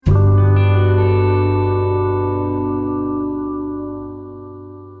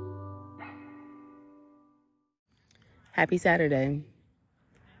Happy Saturday.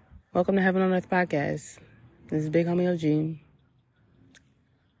 Welcome to Heaven on Earth podcast. This is Big Homie OG.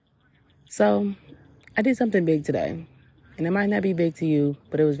 So, I did something big today. And it might not be big to you,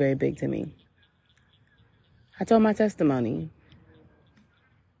 but it was very big to me. I told my testimony.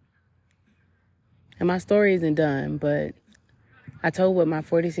 And my story isn't done, but I told what my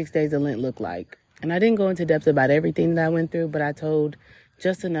 46 days of Lent looked like. And I didn't go into depth about everything that I went through, but I told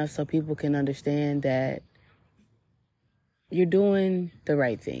just enough so people can understand that you're doing the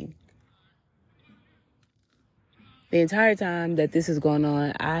right thing. The entire time that this is going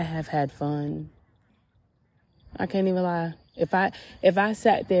on, I have had fun. I can't even lie. If I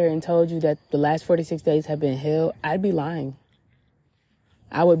sat there and told you that the last 46 days have been hell, I'd be lying.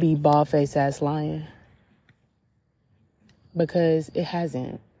 I would be bald-faced ass lying. Because it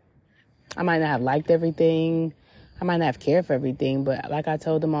hasn't. I might not have liked everything. I might not have cared for everything. But like I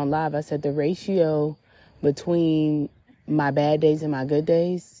told them on live, I said the ratio between my bad days and my good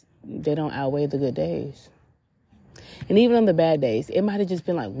days, they don't outweigh the good days. And even on the bad days, it might have just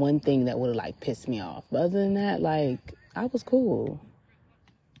been like one thing that would have like pissed me off. But other than that, like, I was cool.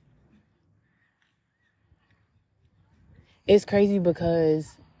 It's crazy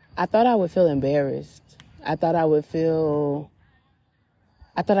because I thought I would feel embarrassed. I thought I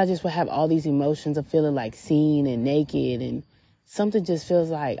just would have all these emotions of feeling like seen and naked, and something just feels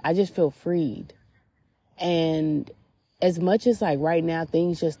like I just feel freed. And as much as like right now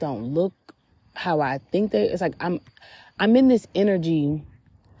things just don't look how I think it's like I'm in this energy.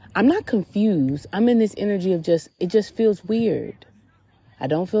 I'm not confused. I'm in this energy of it just feels weird. I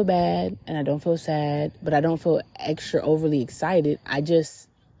don't feel bad and I don't feel sad, but I don't feel extra overly excited. I'm just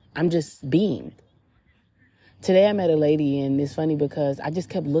being. Today I met a lady, and it's funny because I just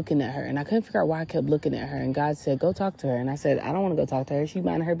kept looking at her, and I couldn't figure out why I kept looking at her. And God said, go talk to her. And I said, I don't want to go talk to her. She's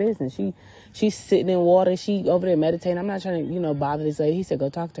minding her business. She's sitting in water. She over there meditating. I'm not trying to, bother this lady. He said,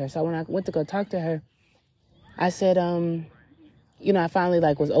 go talk to her. So when I went to go talk to her, I said, I finally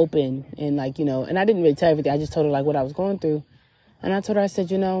was open and and I didn't really tell everything. I just told her what I was going through. And I told her, I said,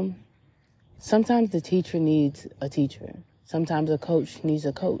 sometimes the teacher needs a teacher. Sometimes a coach needs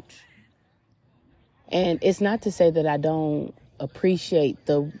a coach. And it's not to say that I don't appreciate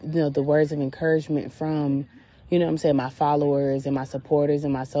the words of encouragement from, my followers and my supporters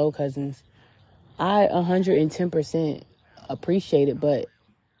and my soul cousins. I 110% appreciate it, but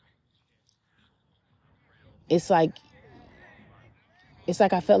it's like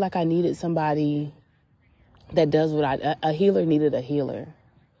I felt like I needed somebody that does what a healer needed a healer.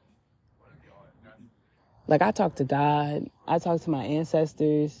 Like, I talk to God, I talk to my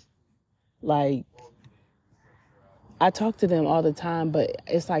ancestors, I talk to them all the time, but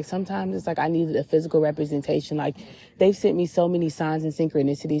it's like sometimes it's like I needed a physical representation. Like, they've sent me so many signs and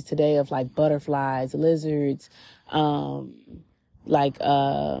synchronicities today of butterflies, lizards, birds. Like,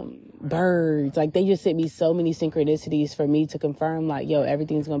 they just sent me so many synchronicities for me to confirm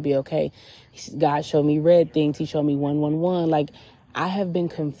everything's going to be okay. God showed me red things. He showed me 111. I have been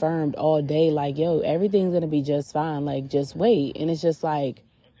confirmed all day. Everything's going to be just fine. Just wait. And it's just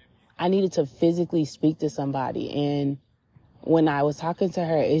I needed to physically speak to somebody. And when I was talking to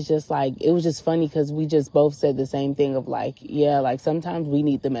her, it's just it was just funny because we just both said the same thing of sometimes we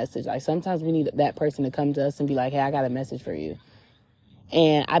need the message. Sometimes we need that person to come to us and be like, hey, I got a message for you.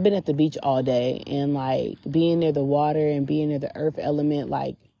 And I've been at the beach all day, and being near the water and being near the earth element,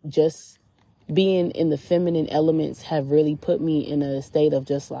 just being in the feminine elements have really put me in a state of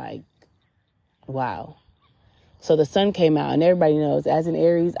just wow. So the sun came out, and everybody knows, as an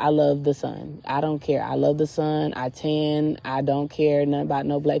Aries, I love the sun. I don't care. I love the sun. I tan. I don't care nothing about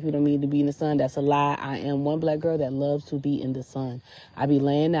no black people don't need to be in the sun. That's a lie. I am one black girl that loves to be in the sun. I be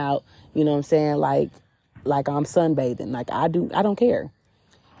laying out, you know what I'm saying, like I'm sunbathing. I don't care.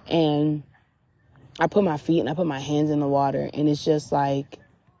 And I put my feet and I put my hands in the water, and it's just I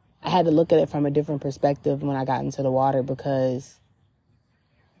had to look at it from a different perspective when I got into the water, because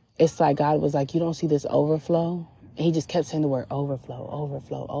it's God was you don't see this overflow? And he just kept saying the word overflow,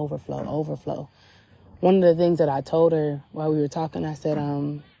 overflow, overflow, overflow. One of the things that I told her while we were talking, I said,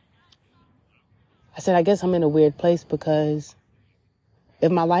 I guess I'm in a weird place, because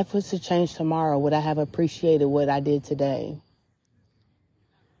if my life was to change tomorrow, would I have appreciated what I did today?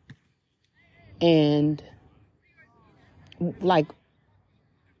 And am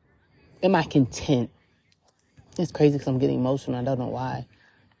I content? It's crazy because I'm getting emotional. I don't know why.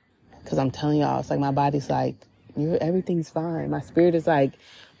 Because I'm telling y'all, it's my body's everything's fine. My spirit is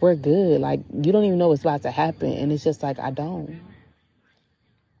we're good. You don't even know what's about to happen. And it's just I don't.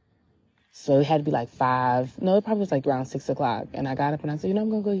 So it had to be 5. No, it probably was around 6 o'clock. And I got up and I said,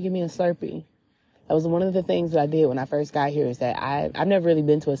 I'm going to go get me a Slurpee. That was one of the things that I did when I first got here, is that I've never really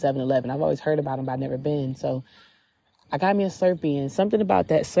been to a 7-Eleven. I've always heard about them, but I've never been. So I got me a Slurpee, and something about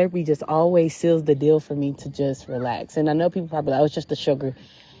that Slurpee just always seals the deal for me to just relax. And I know people probably like, oh, it's just the sugar.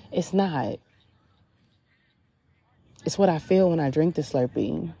 It's not. It's what I feel when I drink the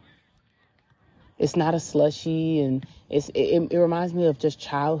Slurpee. It's not a slushie, and it reminds me of just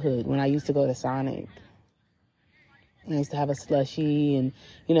childhood when I used to go to Sonic. I used to have a slushie, and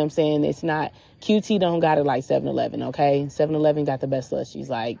you know what I'm saying? It's not, QT don't got it like 7-Eleven, okay? 7-Eleven got the best slushies.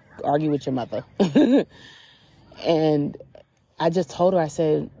 Like, argue with your mother. And I just told her, I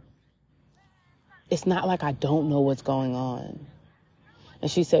said, it's not like I don't know what's going on.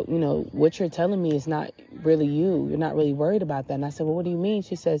 And she said, you know, what you're telling me is not really you. You're not really worried about that. And I said, well, what do you mean?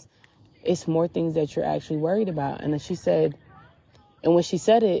 She says, it's more things that you're actually worried about. And then she said, and when she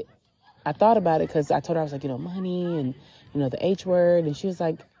said it, I thought about it, because I told her, I was like, you know, money and, you know, the H word. And she was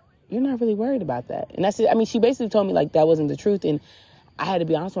like, you're not really worried about that. And that's it. I mean, she basically told me like that wasn't the truth. And I had to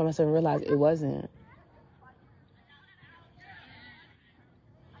be honest with myself and realize it wasn't.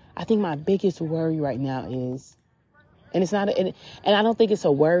 I think my biggest worry right now is, and it's not, and I don't think it's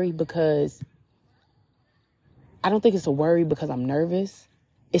a worry because, I'm nervous.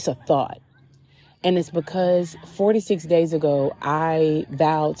 It's a thought. And it's because 46 days ago, I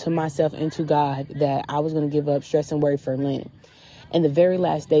vowed to myself and to God that I was going to give up stress and worry for Lent. And the very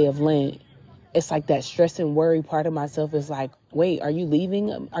last day of Lent, it's like that stress and worry part of myself is like, wait, are you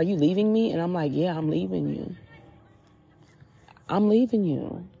leaving? Are you leaving me? And I'm like, yeah, I'm leaving you. I'm leaving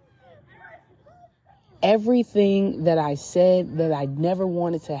you. Everything that I said that I never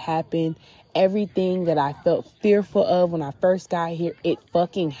wanted to happen, everything that I felt fearful of when I first got here, it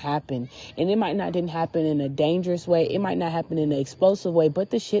fucking happened. And it might not didn't happen in a dangerous way. It might not happen in an explosive way, but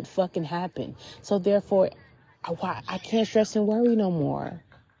the shit fucking happened. So therefore, I can't stress and worry no more.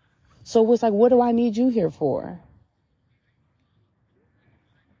 So it's like, what do I need you here for?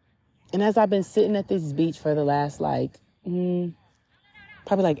 And as I've been sitting at this beach for the last probably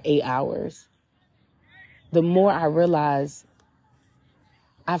 8 hours, the more I realize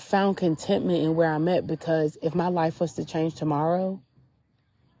I found contentment in where I'm at, because if my life was to change tomorrow,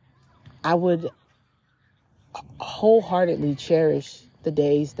 I would wholeheartedly cherish the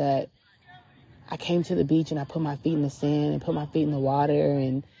days that I came to the beach and I put my feet in the sand and put my feet in the water,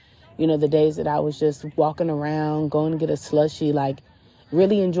 and, you know, the days that I was just walking around, going to get a slushie, like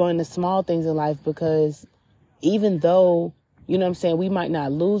really enjoying the small things in life, because even though, you know what I'm saying, we might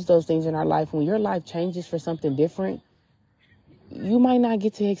not lose those things in our life, when your life changes for something different, you might not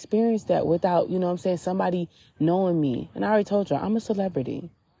get to experience that without, you know what I'm saying, somebody knowing me. And I already told you, I'm a celebrity.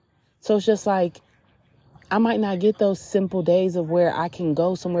 So it's just like, I might not get those simple days of where I can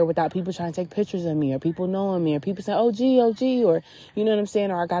go somewhere without people trying to take pictures of me, or people knowing me, or people saying, oh, gee, or, you know what I'm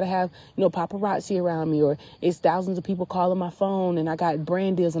saying? Or I got to have, you know, paparazzi around me, or it's thousands of people calling my phone and I got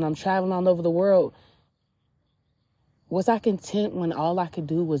brand deals and I'm traveling all over the world. Was I content when all I could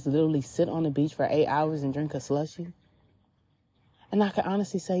do was literally sit on the beach for 8 hours and drink a slushie? And I can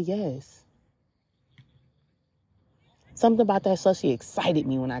honestly say yes. Something about that slushie excited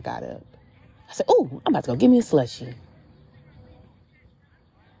me when I got up. I said, oh, I'm about to go give me a slushie.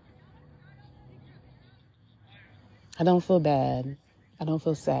 I don't feel bad. I don't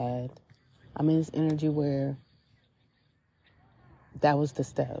feel sad. I'm in this energy where that was the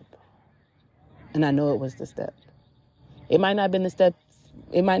step. And I know it was the step. It might not have been the step.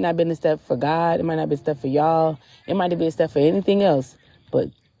 It might not have been the step for God. It might not be a step for y'all. It might have been a step for anything else. But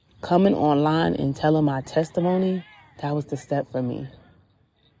coming online and telling my testimony, that was the step for me.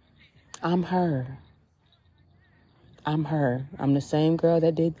 I'm her. I'm her. I'm the same girl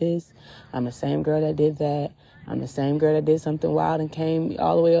that did this. I'm the same girl that did that. I'm the same girl that did something wild and came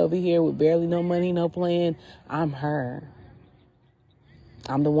all the way over here with barely no money, no plan. I'm her.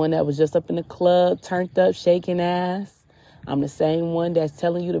 I'm the one that was just up in the club, turned up, shaking ass. I'm the same one that's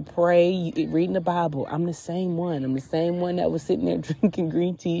telling you to pray, reading the Bible. I'm the same one. I'm the same one that was sitting there drinking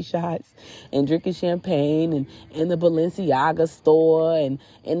green tea shots and drinking champagne and in the Balenciaga store and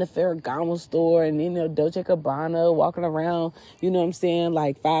in the Ferragamo store and, you know, Dolce & Gabbana, walking around, you know what I'm saying,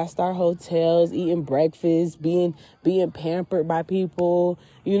 like 5-star hotels, eating breakfast, being pampered by people,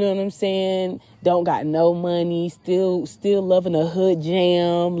 you know what I'm saying? Don't got no money, still loving a hood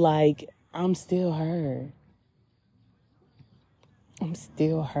jam. Like, I'm still her. I'm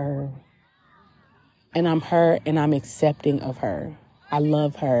still her. And I'm her, and I'm accepting of her. I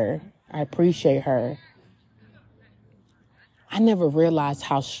love her. I appreciate her. I never realized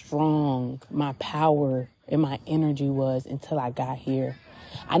how strong my power and my energy was until I got here.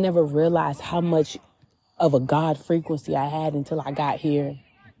 I never realized how much of a God frequency I had until I got here.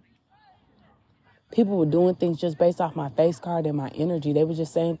 People were doing things just based off my face card and my energy. They were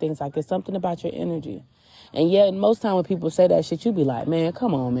just saying things like, it's something about your energy. And yet, most time when people say that shit, you be like, man,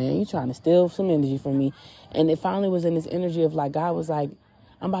 come on, man. You trying to steal some energy from me. And it finally was in this energy of like, God was like,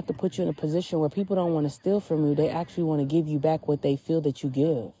 I'm about to put you in a position where people don't want to steal from you. They actually want to give you back what they feel that you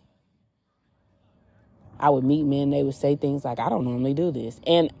give. I would meet men, they would say things like, I don't normally do this.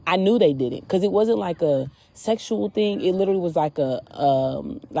 And I knew they didn't, because it wasn't like a sexual thing. It literally was like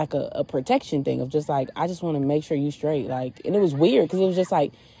a protection thing of just like, I just want to make sure you straight. Like, and it was weird because it was just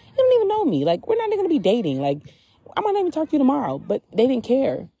like, you don't even know me. Like, we're not even going to be dating. Like, I might not even talk to you tomorrow, but they didn't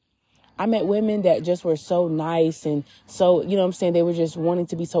care. I met women that just were so nice and so, you know what I'm saying? They were just wanting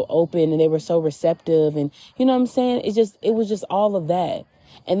to be so open and they were so receptive. And you know what I'm saying? It was just all of that.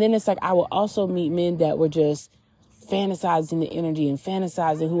 And then it's like, I would also meet men that were just fantasizing the energy and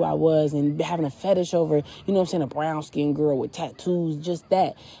fantasizing who I was and having a fetish over, you know what I'm saying, a brown skinned girl with tattoos, just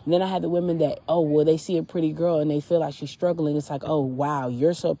that. And then I had the women that, oh, well, they see a pretty girl and they feel like she's struggling. It's like, oh, wow,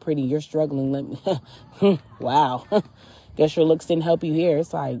 you're so pretty. You're struggling. Let me, wow. Guess your looks didn't help you here.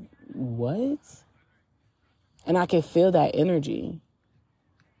 It's like, what? And I could feel that energy.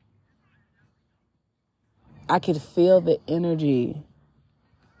 I could feel the energy.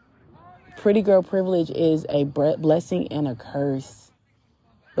 Pretty girl privilege is a blessing and a curse,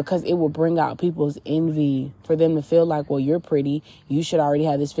 because it will bring out people's envy for them to feel like, well, you're pretty. You should already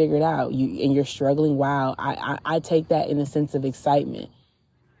have this figured out. And you're struggling. Wow. I take that in a sense of excitement.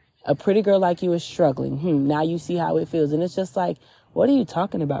 A pretty girl like you is struggling. Now you see how it feels. And it's just like, what are you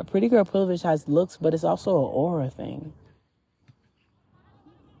talking about? Pretty girl privilege has looks, but it's also an aura thing.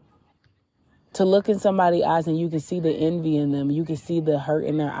 To look in somebody's eyes and you can see the envy in them. You can see the hurt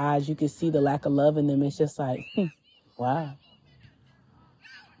in their eyes. You can see the lack of love in them. It's just like, wow.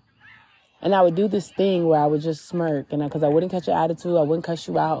 And I would do this thing where I would just smirk. And because I wouldn't catch your attitude. I wouldn't cuss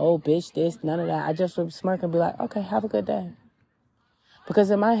you out. Oh, bitch, this, none of that. I just would smirk and be like, okay, have a good day. Because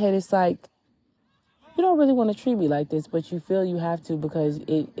in my head, it's like, you don't really want to treat me like this, but you feel you have to because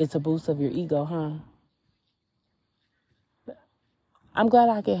it's a boost of your ego, huh? I'm glad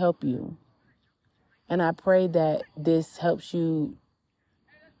I can help you. And I pray that this helps you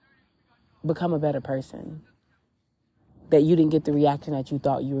become a better person. That you didn't get the reaction that you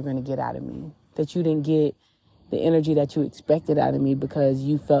thought you were going to get out of me. That you didn't get the energy that you expected out of me because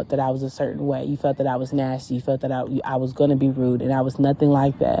you felt that I was a certain way. You felt that I was nasty. You felt that I was going to be rude. And I was nothing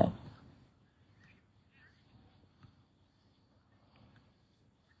like that.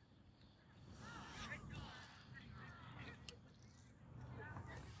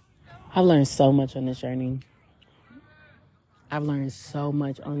 I've learned so much on this journey. I've learned so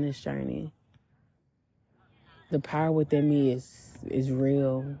much on this journey. The power within me is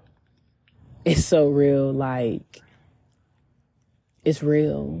real. It's so real, like, it's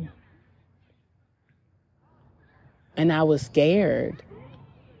real. And I was scared.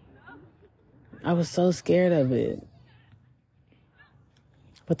 I was so scared of it.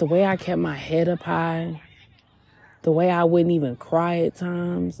 But the way I kept my head up high, the way I wouldn't even cry at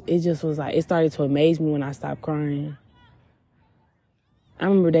times, it just was like, it started to amaze me when I stopped crying. I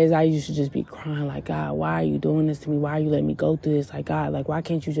remember days I used to just be crying like, God, why are you doing this to me? Why are you letting me go through this? Like, God, like, why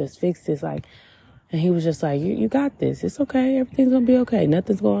can't you just fix this? Like, and he was just like, you got this. It's okay. Everything's going to be okay.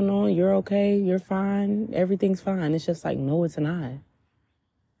 Nothing's going on. You're okay. You're fine. Everything's fine. It's just like, no, it's not.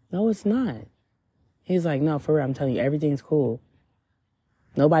 No, it's not. He's like, no, for real, I'm telling you, everything's cool.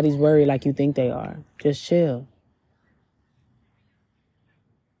 Nobody's worried like you think they are. Just chill.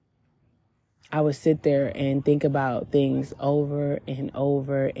 I would sit there and think about things over and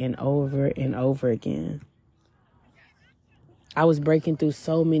over and over and over again. I was breaking through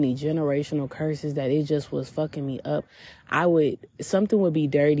so many generational curses that it just was fucking me up. Something would be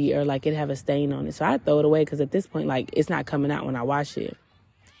dirty or like it'd have a stain on it. So I'd throw it away because at this point, like, it's not coming out when I wash it.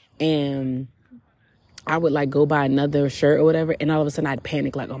 And I would like go buy another shirt or whatever. And all of a sudden I'd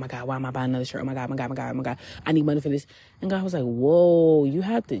panic like, oh my God, why am I buying another shirt? Oh my God, my God, my God, my God. I need money for this. And God was like, whoa, you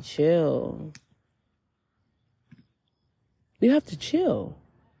have to chill. You have to chill.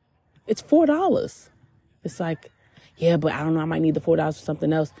 It's $4. It's like, yeah, but I don't know. I might need the $4 for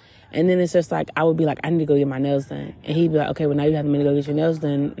something else. And then it's just like, I would be like, I need to go get my nails done. And he'd be like, okay, well, now you have the money to go get your nails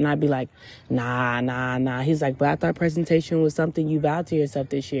done. And I'd be like, nah. He's like, but I thought presentation was something you vowed to yourself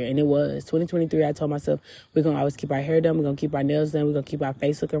this year. And it was. 2023, I told myself, we're going to always keep our hair done. We're going to keep our nails done. We're going to keep our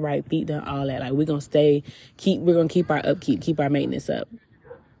face looking right, feet done, all that. Like, we're going to keep our upkeep, keep our maintenance up.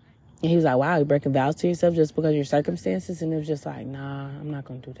 And he was like, wow, you're breaking vows to yourself just because of your circumstances? And it was just like, nah, I'm not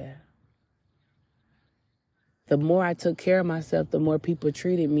going to do that. The more I took care of myself, the more people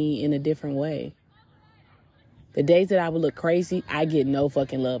treated me in a different way. The days that I would look crazy, I get no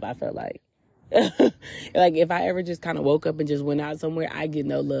fucking love, I felt like. Like, if I ever just kind of woke up and just went out somewhere, I get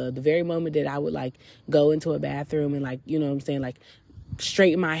no love. The very moment that I would, like, go into a bathroom and, like, you know what I'm saying, like,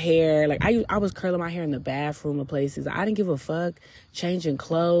 straighten my hair. Like, I was curling my hair in the bathroom of places. I didn't give a fuck. Changing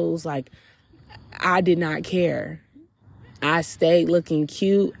clothes. Like, I did not care. I stayed looking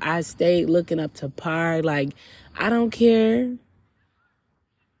cute. I stayed looking up to par. Like, I don't care.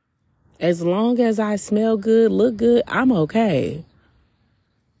 As long as I smell good, look good, I'm okay.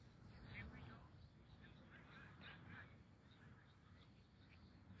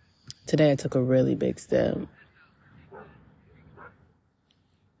 Today I took a really big step.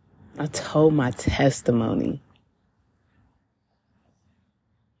 I told my testimony.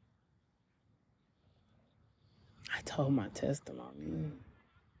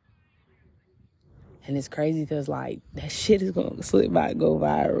 And it's crazy because, like, that shit is going to slip by and go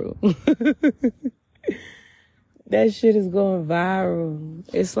viral. That shit is going viral.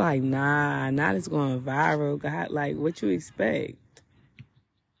 It's like, nah, not it's going viral. God, like, what you expect?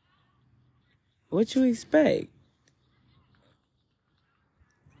 What you expect?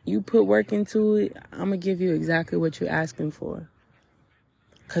 You put work into it, I'm going to give you exactly what you're asking for.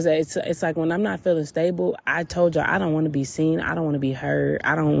 Because it's like, when I'm not feeling stable, I told y'all I don't want to be seen. I don't want to be heard.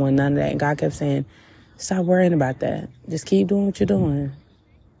 I don't want none of that. And God kept saying, stop worrying about that. Just keep doing what you're doing.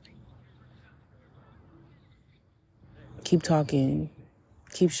 Keep talking.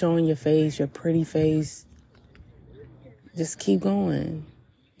 Keep showing your face, your pretty face. Just keep going.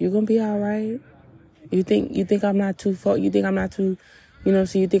 You're going to be all right. You think I'm not too far? You think I'm not too,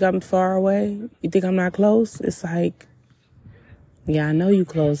 so you think I'm far away? You think I'm not close? It's like, yeah, I know you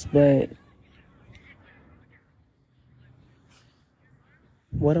close, but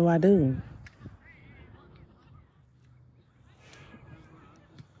what do I do?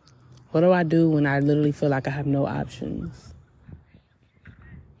 What do I do when I literally feel like I have no options?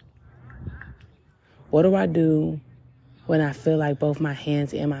 What do I do when I feel like both my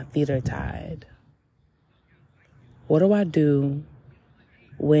hands and my feet are tied? What do I do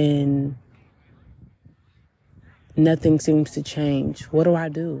when nothing seems to change? What do I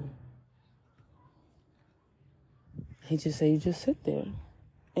do? He just said, you just sit there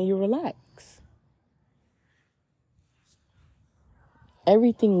and you relax.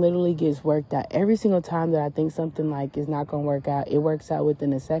 Everything literally gets worked out. Every single time that I think something like is not going to work out, it works out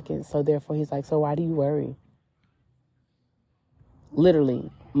within a second. So therefore, he's like, so why do you worry?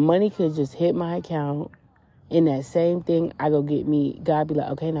 Literally, money could just hit my account. In that same thing, I go get me, God be like,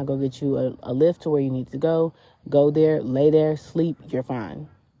 okay, now go get you a lift to where you need to go. Go there, lay there, sleep, you're fine.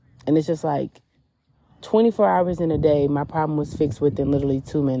 And it's just like 24 hours in a day, my problem was fixed within literally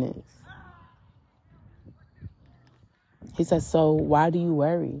 2 minutes. He said, so why do you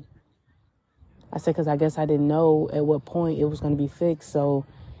worry? I said, because I guess I didn't know at what point it was going to be fixed. So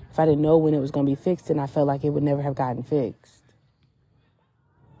if I didn't know when it was going to be fixed, then I felt like it would never have gotten fixed.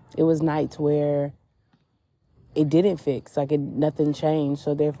 It was nights where it didn't fix, like nothing changed.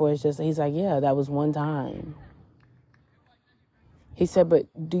 So therefore it's just, he's like, yeah, that was one time. He said, but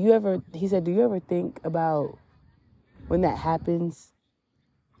do you ever think about when that happens,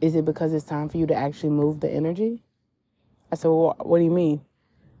 is it because it's time for you to actually move the energy? I said, well, what do you mean?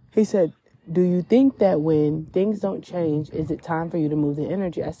 He said, do you think that when things don't change, is it time for you to move the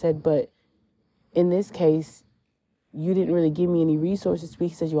energy? I said, but in this case, you didn't really give me any resources to speak.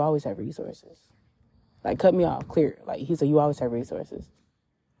 He says, you always have resources. Like, cut me off, clear. Like, he said, you always have resources.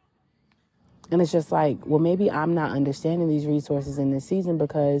 And it's just like, well, maybe I'm not understanding these resources in this season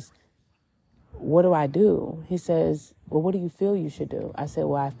because what do I do? He says, well, what do you feel you should do? I said,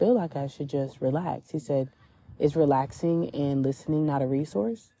 well, I feel like I should just relax. He said, is relaxing and listening not a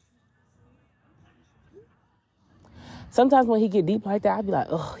resource? Sometimes when he get deep like that, I'd be like,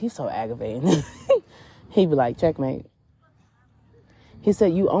 oh, he's so aggravating. He'd be like, checkmate. He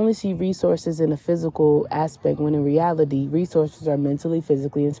said, you only see resources in a physical aspect when in reality, resources are mentally,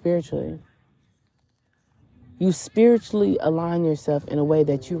 physically, and spiritually. You spiritually align yourself in a way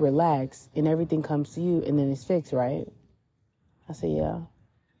that you relax and everything comes to you and then it's fixed, right? I said, yeah.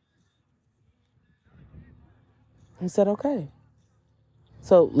 He said, okay.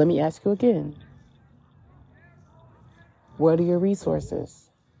 So let me ask you again. What are your resources?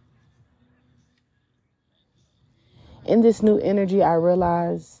 In this new energy, I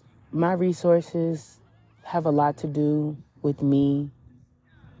realize my resources have a lot to do with me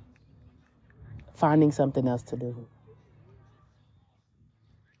finding something else to do.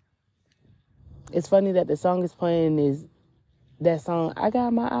 It's funny that the song is playing is that song, I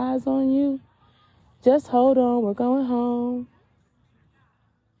Got My Eyes on You. Just hold on, we're going home.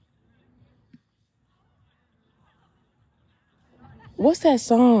 What's that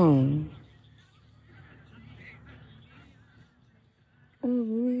song?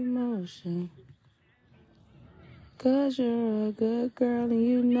 'Cause you're a good girl and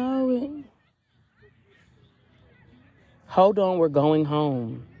you know it. Hold on, we're going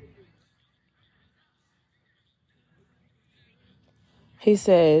home. He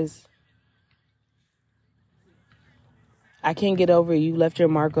says, I can't get over it. You left your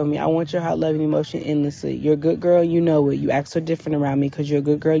mark on me. I want your hot, loving emotion endlessly. You're a good girl. You know it. You act so different around me because you're a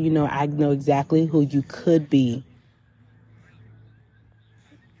good girl. You know I know exactly who you could be.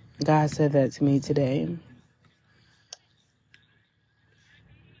 God said that to me today.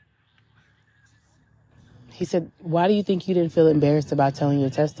 He said, why do you think you didn't feel embarrassed about telling your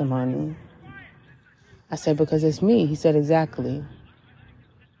testimony? I said, because it's me. He said, exactly.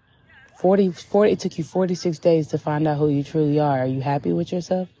 40, it took you 46 days to find out who you truly are. Are you happy with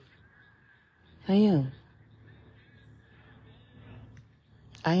yourself? I am.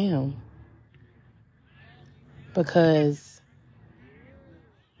 I am. Because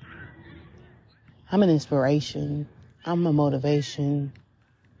I'm an inspiration. I'm a motivation.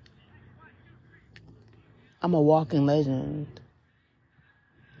 I'm a walking legend.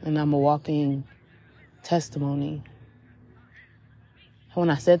 And I'm a walking testimony. When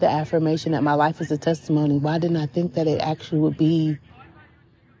I said the affirmation that my life is a testimony, why didn't I think that it actually would be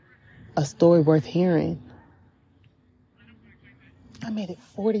a story worth hearing? I made it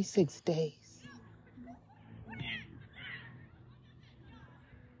 46 days.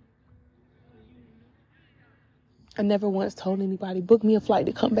 I never once told anybody, book me a flight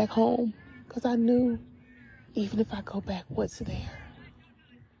to come back home. Because I knew, even if I go back, what's there?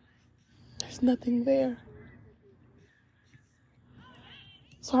 There's nothing there.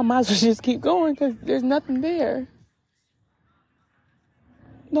 So I might as well just keep going because there's nothing there.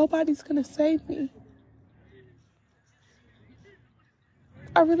 Nobody's going to save me.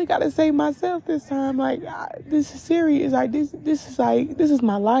 I really got to save myself this time. Like, this is serious. Like, this is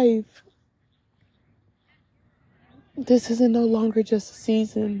my life. This isn't no longer just a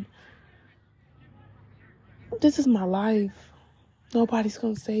season. This is my life. Nobody's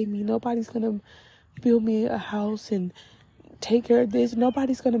going to save me. Nobody's going to build me a house and take care of this.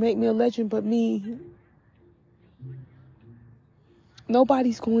 Nobody's going to make me a legend but me.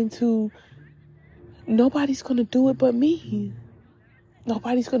 Nobody's going to do it but me.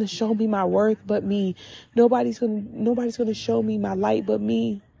 Nobody's going to show me my worth but me. Nobody's going to show me my light but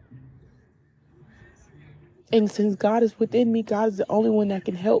me. And since God is within me, God is the only one that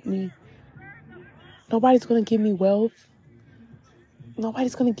can help me. Nobody's going to give me wealth.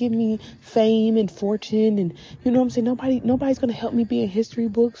 Nobody's going to give me fame and fortune. And you know what I'm saying? Nobody's going to help me be in history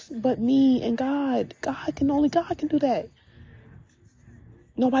books but me and God. Only God can do that.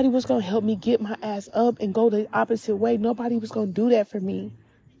 Nobody was going to help me get my ass up and go the opposite way. Nobody was going to do that for me.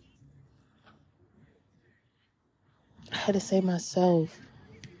 I had to save myself.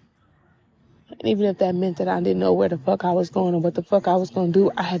 And even if that meant that I didn't know where the fuck I was going or what the fuck I was going to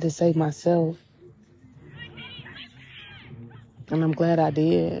do, I had to save myself. And I'm glad I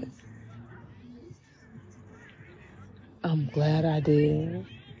did. I'm glad I did.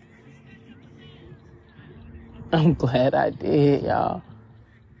 I'm glad I did, y'all.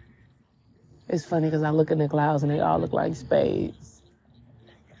 It's funny because I look in the clouds and they all look like spades.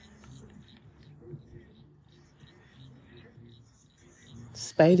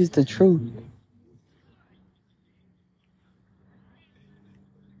 Spade is the truth.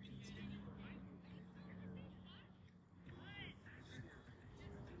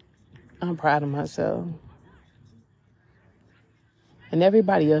 I'm proud of myself. And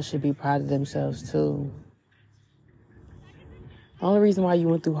everybody else should be proud of themselves too. The only reason why you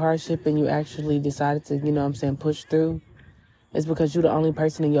went through hardship and you actually decided to, push through is because you're the only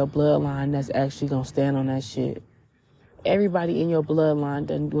person in your bloodline that's actually going to stand on that shit. Everybody in your bloodline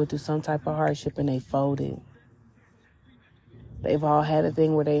done went through some type of hardship and they folded. They've all had a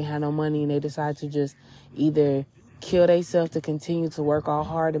thing where they ain't had no money and they decided to just either kill themselves to continue to work all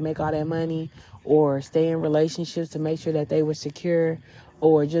hard to make all that money, or stay in relationships to make sure that they were secure,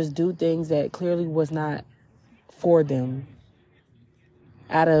 or just do things that clearly was not for them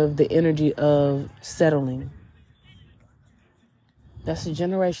out of the energy of settling. That's a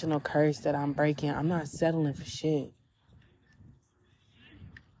generational curse that I'm breaking. I'm not settling for shit.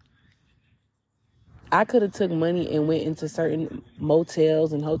 I could have took money and went into certain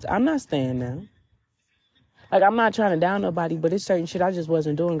motels and hotels. I'm not staying there. Like, I'm not trying to down nobody, but it's certain shit I just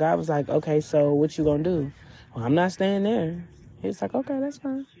wasn't doing. God was like, okay, so what you gonna do? Well, I'm not staying there. He's like, okay, that's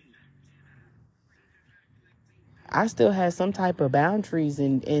fine. I still had some type of boundaries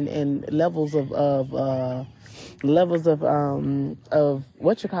and levels of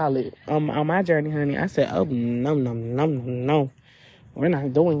what you call it on my journey, honey. I said, oh no, we're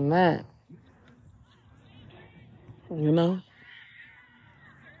not doing that. you know?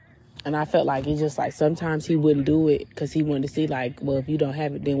 And I felt like it's just like sometimes he wouldn't do it because he wanted to see like, well, if you don't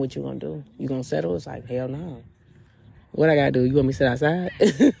have it, then what you gonna do? You gonna settle? It's like, hell no. What I gotta do? You want me to sit outside?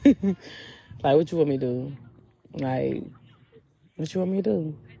 Like, what you want me to do? Like, what you want me to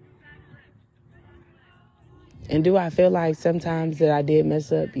do? And do I feel like sometimes that I did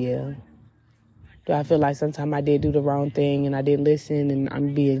mess up? Yeah. Do I feel like sometimes I did do the wrong thing and I didn't listen and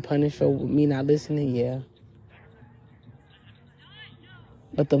I'm being punished for me not listening? Yeah.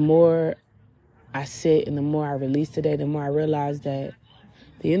 But the more I sit and the more I release today, the more I realize that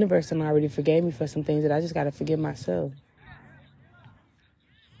the universe already forgave me for some things that I just got to forgive myself.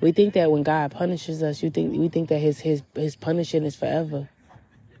 We think that when God punishes us, we think that his punishing is forever.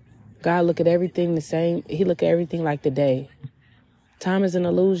 God look at everything the same. He look at everything like the day. Time is an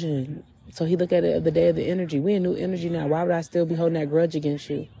illusion. So he look at it the day of the energy. We in new energy now. Why would I still be holding that grudge against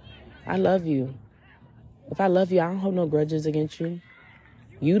you? I love you. If I love you, I don't hold no grudges against you.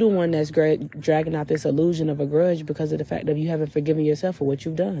 You the one that's dragging out this illusion of a grudge because of the fact that you haven't forgiven yourself for what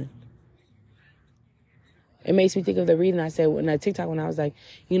you've done. It makes me think of the reading I said in that TikTok when I was like,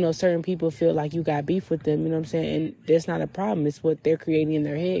 you know, certain people feel like you got beef with them, you know what I'm saying? And that's not a problem. It's what they're creating in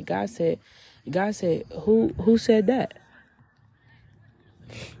their head. God said, who said that?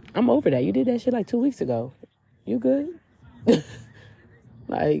 I'm over that. You did that shit like 2 weeks ago. You good?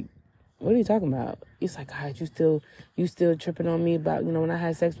 Like, what are you talking about? It's like, God, you still tripping on me about, you know, when I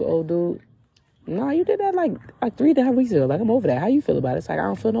had sex with old dude? No, you did that like 3.5 weeks ago. Like, I'm over that. How you feel about it? It's like, I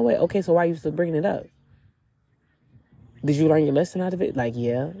don't feel no way. Okay, so why are you still bringing it up? Did you learn your lesson out of it? Like,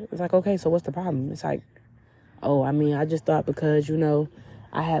 yeah. It's like, okay, so what's the problem? It's like, oh, I mean, I just thought because, you know,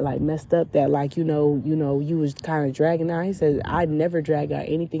 I had like messed up that like, you know, you was kind of dragging out. He said, I'd never drag out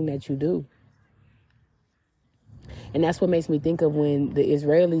anything that you do. And that's what makes me think of when the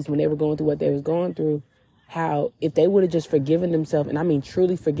Israelis, when they were going through what they was going through, how if they would have just forgiven themselves, and I mean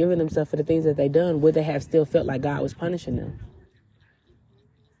truly forgiven themselves for the things that they done, would they have still felt like God was punishing them?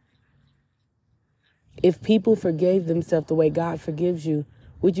 If people forgave themselves the way God forgives you,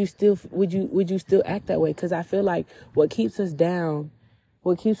 would you still act that way? Because I feel like what keeps us down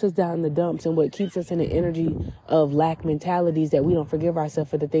in the dumps and what keeps us in the energy of lack mentality is that we don't forgive ourselves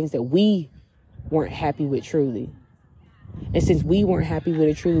for the things that we weren't happy with truly. And since we weren't happy with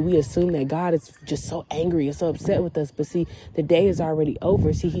it truly, we assume that God is just so angry and so upset with us. But see, the day is already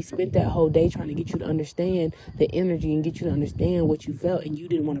over. See, he spent that whole day trying to get you to understand the energy and get you to understand what you felt, and you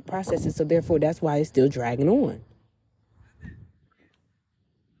didn't want to process it. So therefore, that's why it's still dragging on.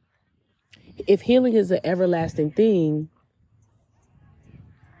 If healing is an everlasting thing,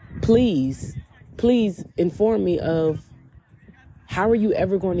 please inform me of how are you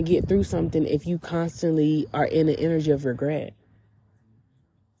ever going to get through something if you constantly are in the energy of regret?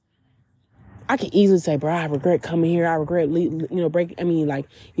 I can easily say, bro, I regret coming here. I regret,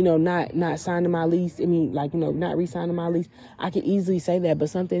 not signing my lease. Not re-signing my lease. I can easily say that, but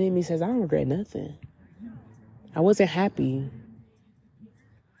something in me says, I don't regret nothing. I wasn't happy.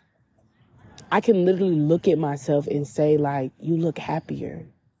 I can literally look at myself and say, like, you look happier.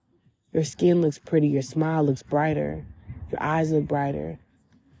 Your skin looks pretty. Your smile looks brighter. Your eyes look brighter.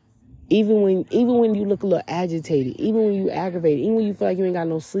 Even when you look a little agitated, even when you aggravated, even when you feel like you ain't got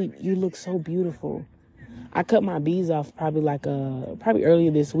no sleep, you look so beautiful. I cut my beads off probably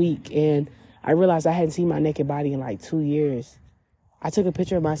earlier this week, and I realized I hadn't seen my naked body in like 2 years. I took a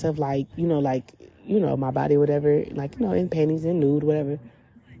picture of myself my body, whatever, in panties and nude, whatever.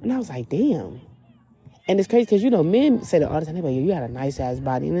 And I was like, damn. And it's crazy because, men say that all the time. They're like, you got a nice ass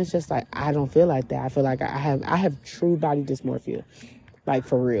body. And it's just like, I don't feel like that. I feel like I have true body dysmorphia. Like,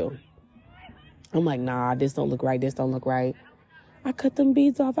 for real. I'm like, nah, this don't look right. This don't look right. I cut them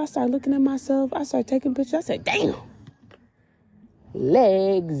beads off. I started looking at myself. I started taking pictures. I said, damn.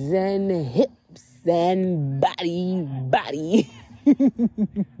 Legs and hips and body.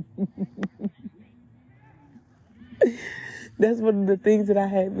 That's one of the things that I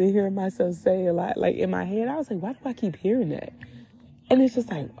had been hearing myself say a lot. Like, in my head, I was like, why do I keep hearing that? And it's just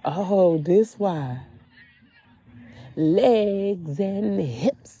like, oh, this why. Legs and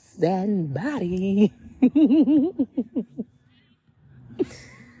hips and body.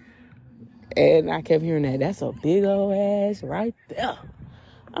 And I kept hearing that. That's a big old ass right there.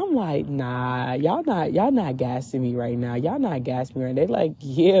 I'm like, nah, y'all not gassing me right now. Y'all not gassing me right now. They're like,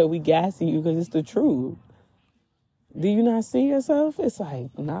 yeah, we gassing you because it's the truth. Do you not see yourself? It's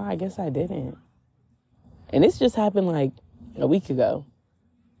like, nah, I guess I didn't. And this just happened like a week ago.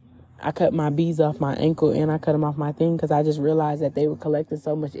 I cut my beads off my ankle and I cut them off my thing because I just realized that they were collecting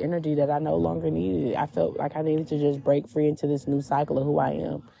so much energy that I no longer needed. I felt like I needed to just break free into this new cycle of who I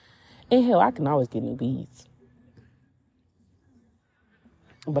am. And hell, I can always get new beads.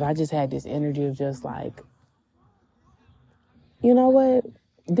 But I just had this energy of just like, you know what?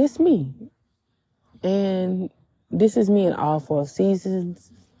 This me. And this is me in all four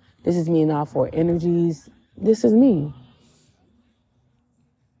seasons. This is me in all four energies. This is me.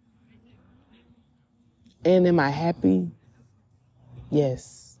 And am I happy?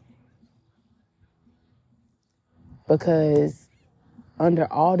 Yes. Because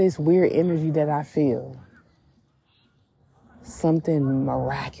under all this weird energy that I feel, something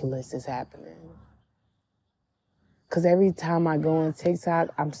miraculous is happening. Because every time I go on TikTok,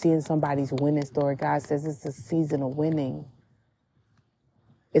 I'm seeing somebody's winning story. God says it's a season of winning.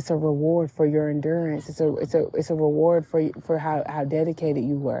 It's a reward for your endurance. It's a reward for how dedicated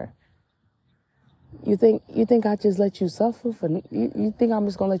you were. You think I just let you suffer you think I'm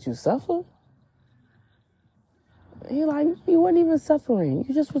just gonna let you suffer? He like, you weren't even suffering.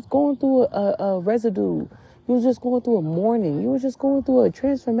 You just was going through a residue. You was just going through a mourning. You were just going through a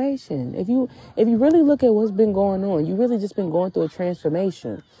transformation. If you really look at what's been going on, you really just been going through a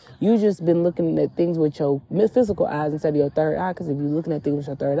transformation. You just been looking at things with your physical eyes instead of your third eye. Because if you're looking at things with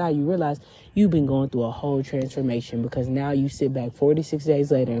your third eye, you realize you've been going through a whole transformation. Because now you sit back 46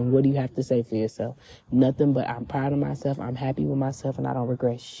 days later, and what do you have to say for yourself? Nothing but I'm proud of myself. I'm happy with myself, and I don't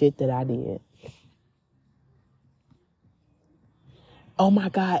regret shit that I did. Oh my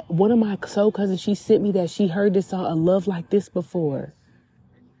God, one of my soul cousins, she sent me that she heard this song, A Love Like This, before.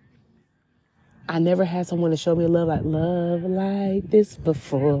 I never had someone to show me love like this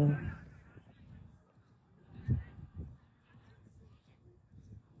before.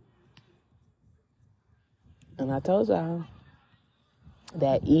 And I told y'all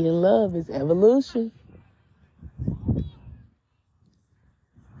that eating love is evolution.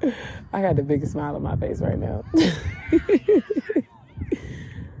 I got the biggest smile on my face right now.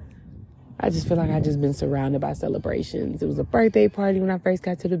 I just feel like I just been surrounded by celebrations. It was a birthday party when I first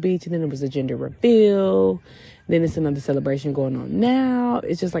got to the beach, and then it was a gender reveal. Then it's another celebration going on now.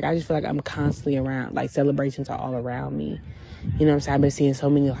 It's just like, I just feel like I'm constantly around, like celebrations are all around me. You know what I'm saying? I've been seeing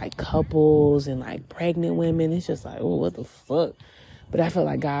so many like couples and like pregnant women. It's just like, oh, what the fuck? But I feel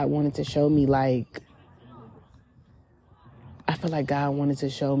like God wanted to show me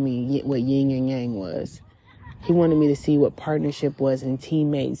what yin and yang was. He wanted me to see what partnership was and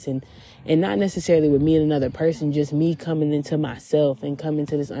teammates and not necessarily with me and another person, just me coming into myself and coming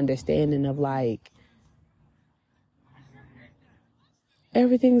to this understanding of like,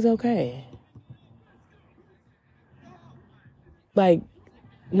 everything's okay. Like,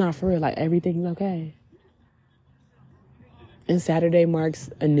 not for real, like everything's okay. And Saturday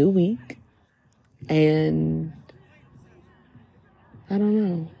marks a new week. And I don't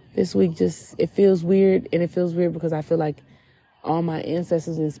know. This week it feels weird, and it feels weird because I feel like all my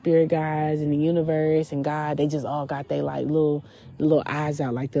ancestors and spirit guides and the universe and God, they just all got their like little eyes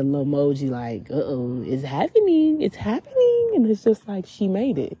out, like the little emoji, like, it's happening. And it's just like, she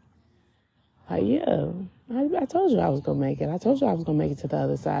made it. Like, yeah, I told you I was going to make it. I told you I was going to make it to the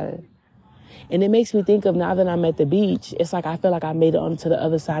other side. And it makes me think of, now that I'm at the beach, it's like I feel like I made it onto the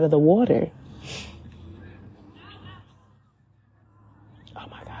other side of the water. Oh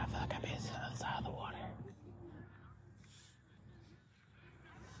my God, I feel like I made it to the other side of the water.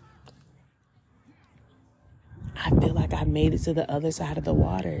 I feel like I made it to the other side of the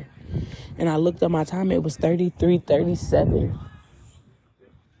water. And I looked at my time, it was 33:37.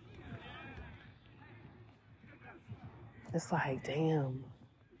 It's like, damn,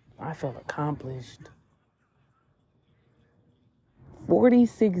 I feel accomplished.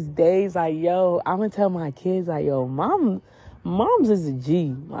 46 days, like, yo, I'm gonna tell my kids, like, yo, mom's is a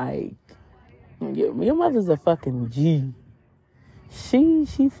G. Like, your mother's a fucking G.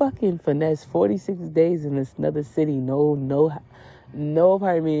 She fucking finessed 46 days in this another city. No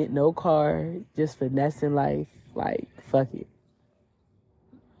apartment, no car, just finessing life. Like, fuck it.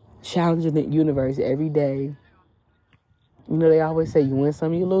 Challenging the universe every day. You know, they always say you win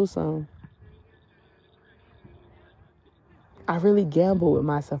some, you lose some. I really gambled with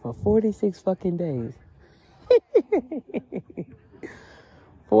myself for 46 fucking days.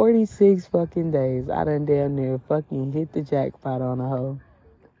 46 fucking days. I done damn near fucking hit the jackpot on a hoe.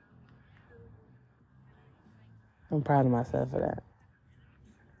 I'm proud of myself for that.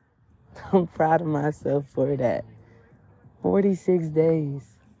 I'm proud of myself for that. 46 days.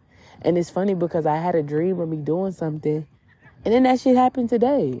 And it's funny because I had a dream of me doing something, and then that shit happened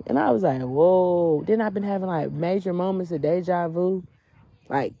today. And I was like, whoa. Then I've been having like major moments of deja vu,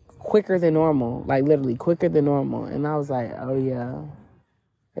 like quicker than normal, like literally quicker than normal. And I was like, oh yeah.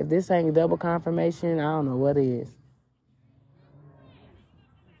 If this ain't double confirmation, I don't know what is.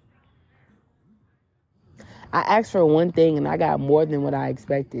 I asked for one thing and I got more than what I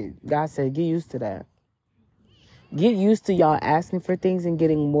expected. God said, get used to that. Get used to y'all asking for things and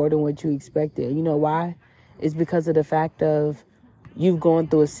getting more than what you expected. You know why? It's because of the fact of you've gone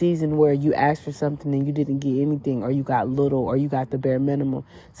through a season where you asked for something and you didn't get anything, or you got little, or you got the bare minimum.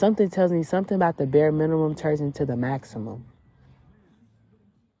 Something tells me something about the bare minimum turns into the maximum.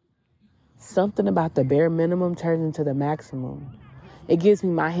 Something about the bare minimum turns into the maximum. It gives me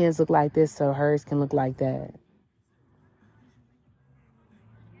my hands look like this so hers can look like that.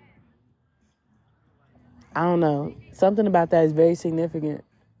 I don't know. Something about that is very significant.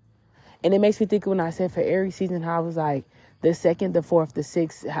 And it makes me think when I said for every season, how I was like, the second, the fourth, the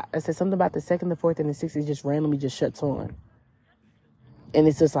sixth. I said something about the second, the fourth, and the sixth. It just randomly just shuts on. And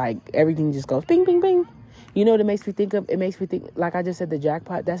it's just like everything just goes bing, bing, bing. You know what it makes me think of? It makes me think, like I just said, the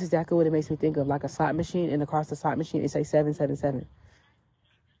jackpot. That's exactly what it makes me think of. Like a slot machine, and across the slot machine, it says 777.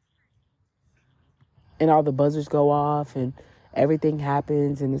 And all the buzzers go off and everything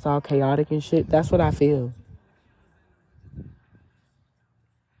happens and it's all chaotic and shit. That's what I feel.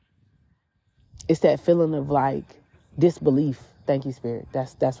 It's that feeling of like disbelief. Thank you, Spirit.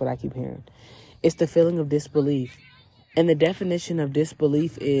 That's what I keep hearing. It's the feeling of disbelief. And the definition of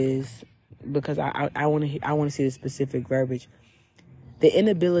disbelief is, because I want to see the specific verbiage, the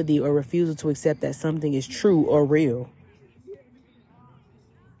inability or refusal to accept that something is true or real.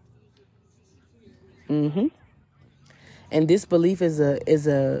 And disbelief is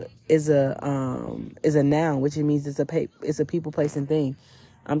a noun, which it means it's a people, place, and thing.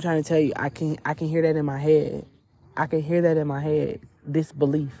 I'm trying to tell you, I can hear that in my head. I can hear that in my head.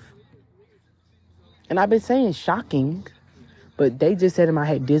 Disbelief. And I've been saying shocking, but they just said in my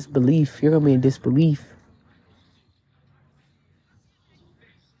head, disbelief. You're gonna be in disbelief.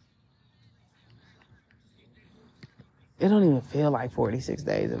 It don't even feel like 46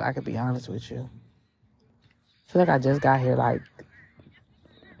 days, if I could be honest with you. I feel like I just got here like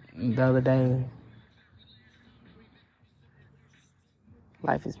the other day.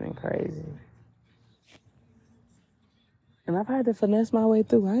 Life has been crazy. And I've had to finesse my way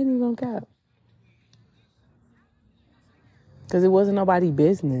through. I ain't even gonna cap. Because it wasn't nobody's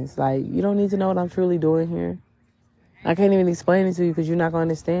business. Like, you don't need to know what I'm truly doing here. I can't even explain it to you because you're not gonna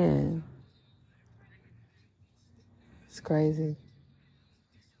understand. It's crazy.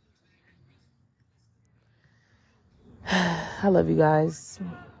 I love you guys.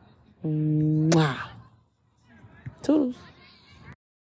 Mwah. Toodles.